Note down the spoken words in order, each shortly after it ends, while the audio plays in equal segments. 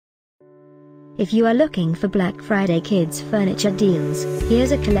If you are looking for Black Friday kids furniture deals,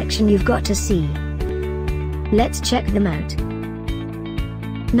 here's a collection you've got to see. Let's check them out.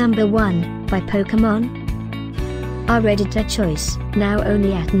 Number 1, by Pokémon. Our editor choice, now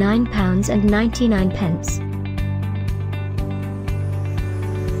only at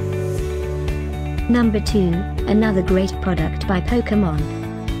 £9.99. Number 2, another great product by Pokémon.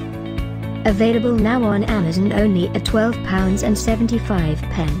 Available now on Amazon only at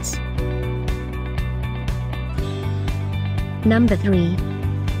 £12.75. Number 3.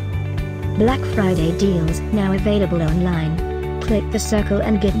 Black Friday deals now available online. Click the circle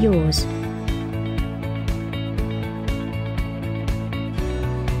and get yours.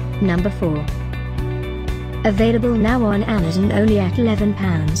 Number 4. Available now on Amazon only at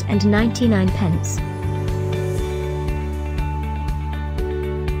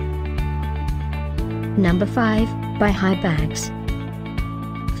 £11.99. Number 5, by Hi-BagZ.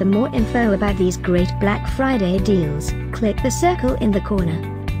 For more info about these great Black Friday deals, click the circle in the corner.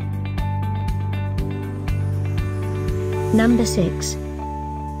 Number 6.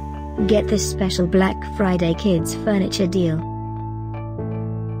 Get this special Black Friday kids furniture deal.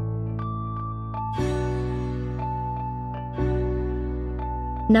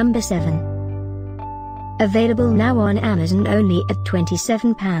 Number 7. Available now on Amazon only at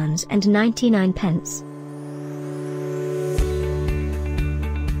 £27.99.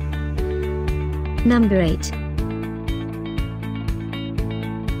 Number 8.